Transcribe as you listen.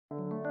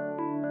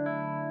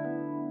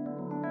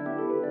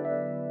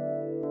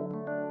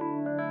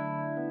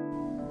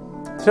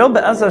Today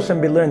Be'ez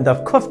Hashem we learned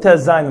Daf Kuf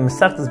Tez Zayin in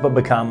Masechtas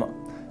Bava Kama.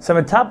 Some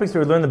of the topics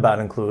we learned about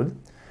include: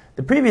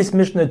 the previous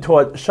Mishnah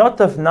taught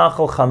Shataf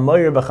Nachal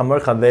Chamoyer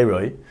B'Chamor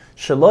Chaveroi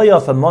Shelo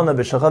Yaf Amona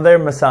B'Shachaver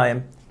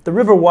Masayim. The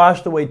river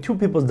washed away two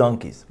people's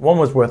donkeys. One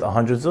was worth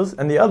 100 zuz,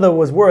 and the other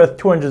was worth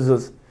 200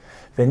 zuz.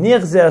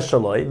 V'niach zeh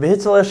shaloi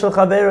v'hitzaleh shel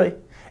chaveroi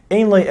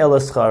ein lo ela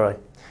scharoi.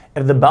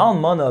 If the Baal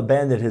Mana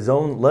abandoned his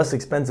own less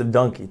expensive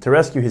donkey to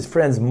rescue his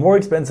friend's more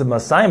expensive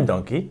Masayim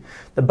donkey,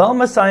 the Baal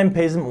Masayim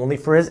pays him only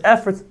for his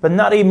efforts, but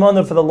not a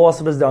mana for the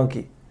loss of his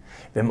donkey.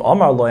 If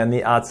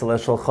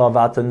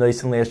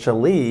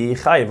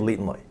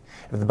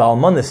the Baal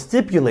Mana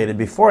stipulated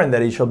beforehand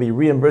that he shall be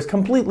reimbursed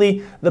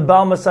completely, the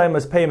Baal Masayim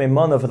must pay him a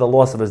mana for the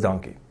loss of his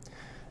donkey.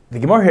 The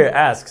Gemara here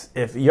asks,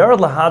 if Yard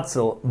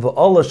Lahatzel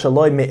v'Olah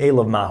Shaloi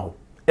Me'elav Mahu,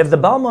 if the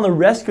Baal Mana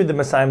rescued the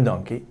Masayim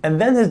donkey, and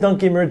then his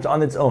donkey emerged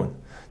on its own,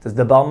 does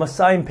the Baal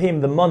Masayim pay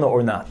him the mana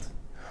or not?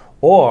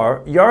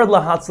 Or Yard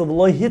Lahatzel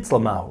v'Lo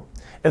Hitzla Mahu,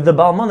 if the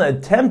Baal Mana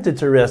attempted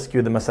to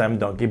rescue the Masayim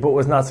donkey but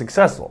was not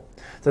successful,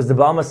 does the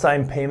Baal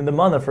Masayim pay him the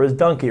mana for his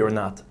donkey or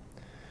not?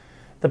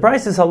 The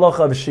price is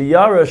halacha of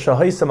Shiyara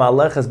Shahaisam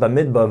Aleches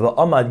Bamidba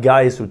v'Amad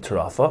Gayis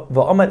Utrafa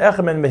v'Amad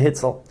Echamen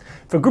Behitzel.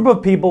 If a group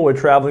of people were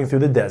traveling through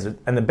the desert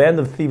and a band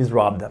of thieves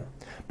robbed them,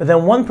 but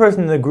then one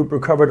person in the group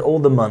recovered all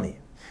the money,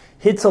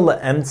 Hitzel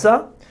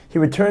Le'emtza, he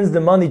returns the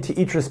money to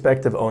each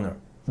respective owner.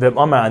 But if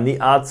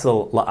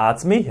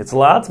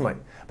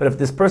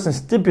this person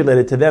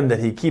stipulated to them that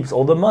he keeps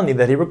all the money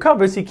that he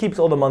recovers, he keeps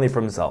all the money for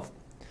himself.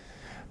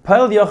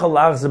 A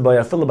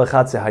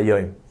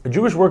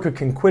Jewish worker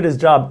can quit his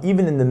job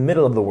even in the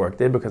middle of the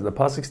workday because the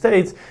pasuk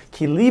states,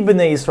 Ki li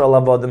b'nei Yisrael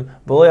avodim,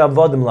 v'lo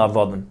yavodim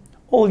la'avodim.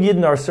 All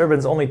Yidden are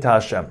servants only to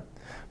Hashem.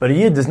 But a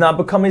Yid does not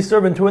become a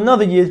servant to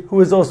another Yid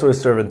who is also a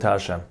servant to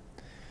Hashem.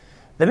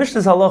 The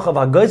Mishnah's halacha of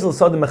Hagoyzel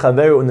Sodim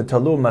Mechaveru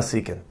Unetalu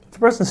Masikin. If a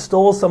person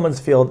stole someone's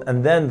field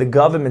and then the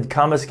government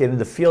confiscated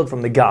the field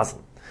from the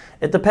Gazlan,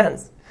 it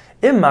depends.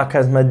 If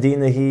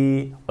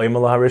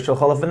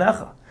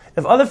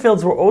other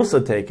fields were also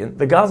taken,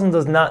 the Gazlan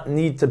does not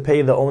need to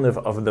pay the owner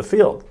of the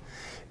field.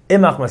 If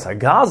they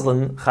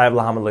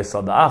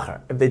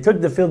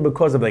took the field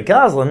because of the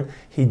Gazlan,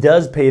 he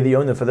does pay the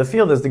owner for the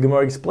field, as the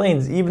Gemara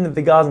explains, even if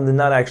the Gazlan did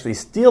not actually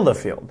steal the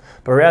field,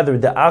 but rather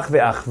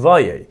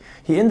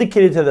he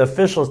indicated to the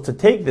officials to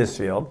take this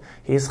field.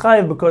 He is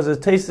chayiv because, as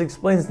Taisa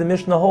explains, the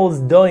Mishnah holds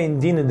doin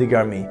dina de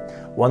garmi.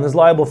 One is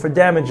liable for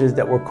damages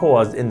that were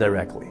caused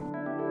indirectly.